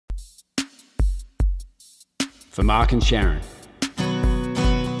for Mark and Sharon.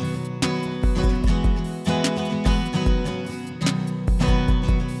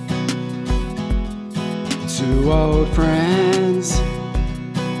 Two old friends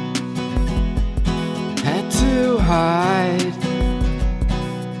had to hide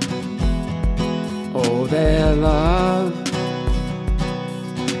all their love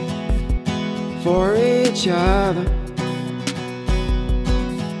for each other.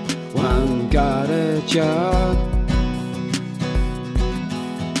 One got a jug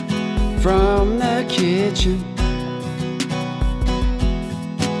from the kitchen,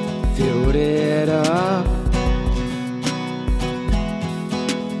 filled it up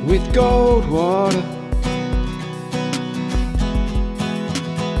with gold water.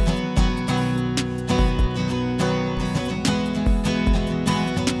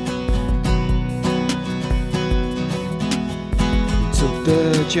 Took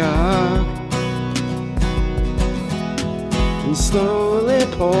the jug and slowly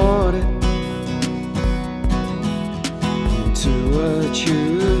poured it into a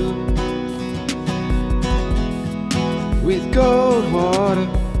tube with gold water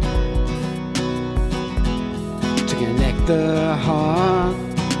to connect the heart.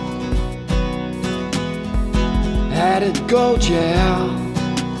 Added gold gel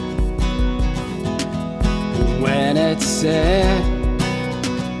when it's said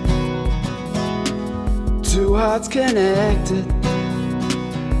two hearts connected.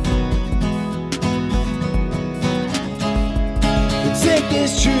 Take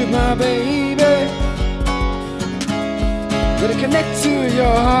this tube, my baby, let it connect to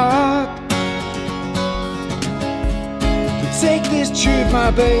your heart. Take this tube,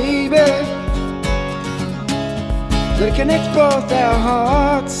 my baby, let it connect both our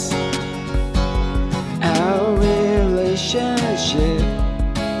hearts. Our relationship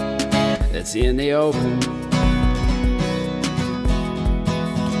that's in the open.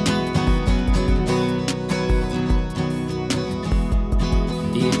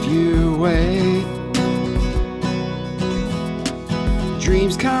 If you wait,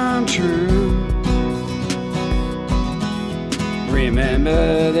 dreams come true.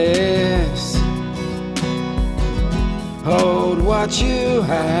 Remember this, hold what you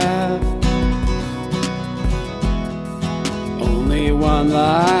have. Only one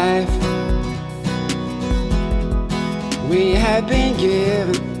life we have been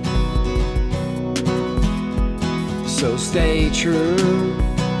given, so stay true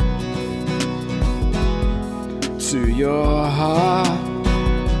to your heart.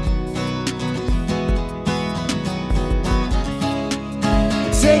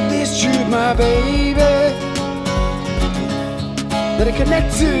 Take this tube, my baby, let it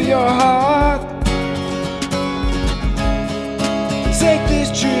connect to your heart. Take this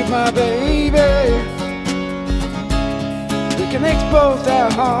tube, my baby, let it connect both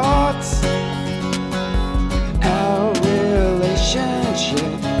our hearts. Our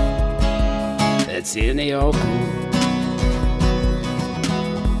relationship that's in the open.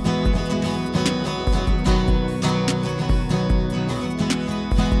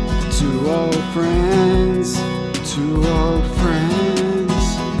 Two old friends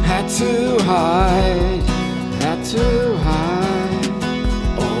had to hide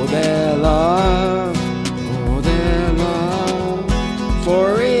all their love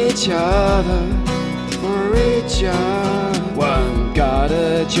for each other, One got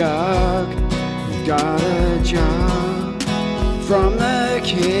a jug from the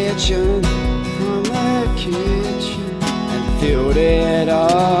kitchen, and filled it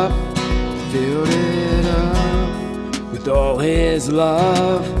up with all his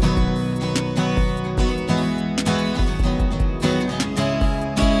love.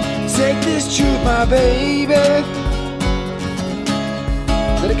 Take this tube, my baby,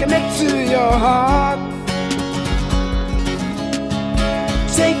 let it connect to your heart.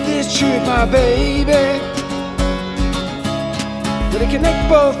 Take this tube, my baby, let it connect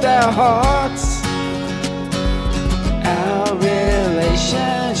both our hearts. Our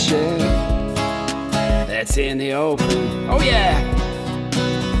relationship that's in the open. Oh yeah,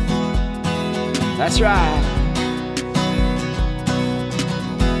 that's right.